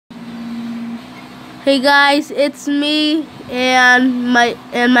Hey guys, it's me and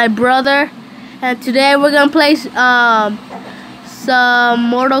my brother, and today we're gonna play some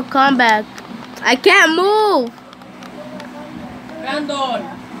Mortal Kombat. I can't move. Brandon,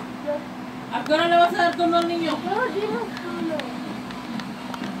 ¿a qué hora le vas a dar turno al niño?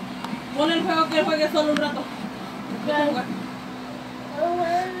 Pon el juego que él juegue solo un rato.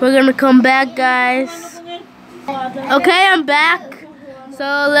 We're gonna come back, guys. Okay, I'm back. So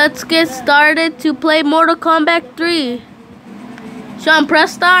let's get started to play Mortal Kombat 3. Sean,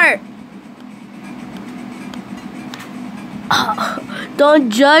 press start. Don't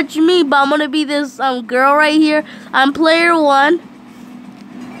judge me, but I'm gonna be this girl right here. I'm player 1.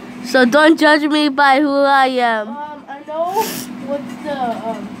 So don't judge me by who I am. I know what's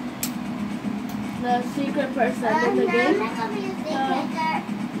the secret person in the game.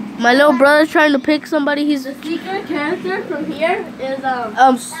 My little brother's trying to pick somebody. He's The secret character from here is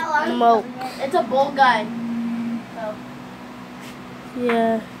Smoke. it's a bull guy.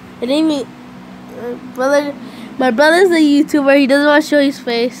 Yeah. It ain't me. Brother, my brother's a YouTuber. He doesn't want to show his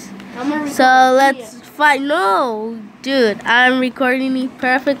face. So let's fight. No, dude, I'm recording it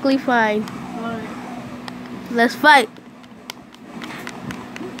perfectly fine. Let's fight.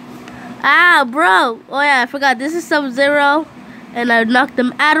 Ah, bro. Oh yeah, I forgot. This is Sub-Zero, and I knocked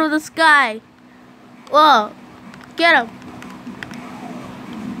him out of the sky. Whoa, get him.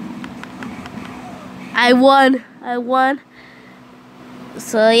 I won.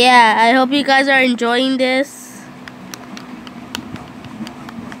 So yeah, I hope you guys are enjoying this.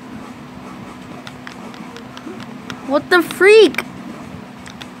 What the freak?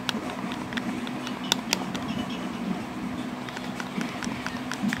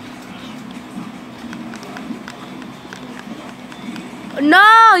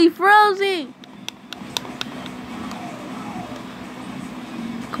 No, he frozen.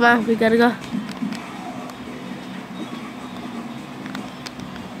 Come on, we gotta go.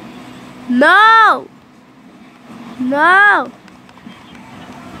 No!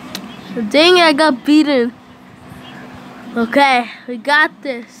 Dang it, I got beaten. Okay, we got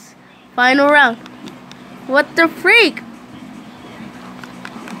this. Final round. What the freak?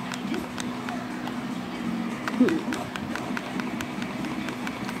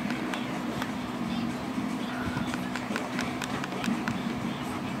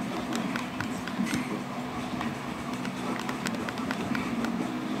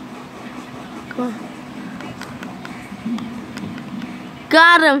 Come on.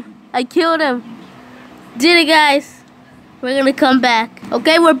 Got him. I killed him. Did it, guys. We're gonna come back.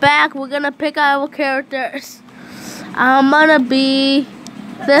 Okay, we're back. We're gonna pick our characters. I'm gonna be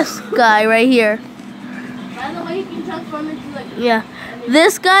this guy right here. By the way, you can transform into like Yeah.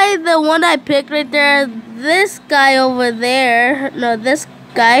 This guy, the one I picked right there. This guy over there. No, this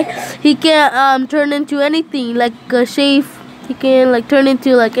guy. He can turn into anything, like a shave. He can like turn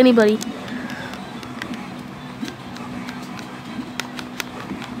into like anybody.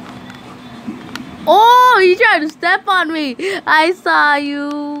 Oh, you tried to step on me. I saw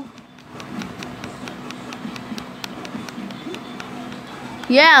you.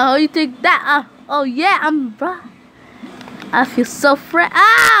 Yeah, how you take that? Oh yeah, I'm right. I feel so fresh.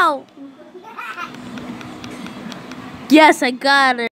 Ow! Yes, I got it.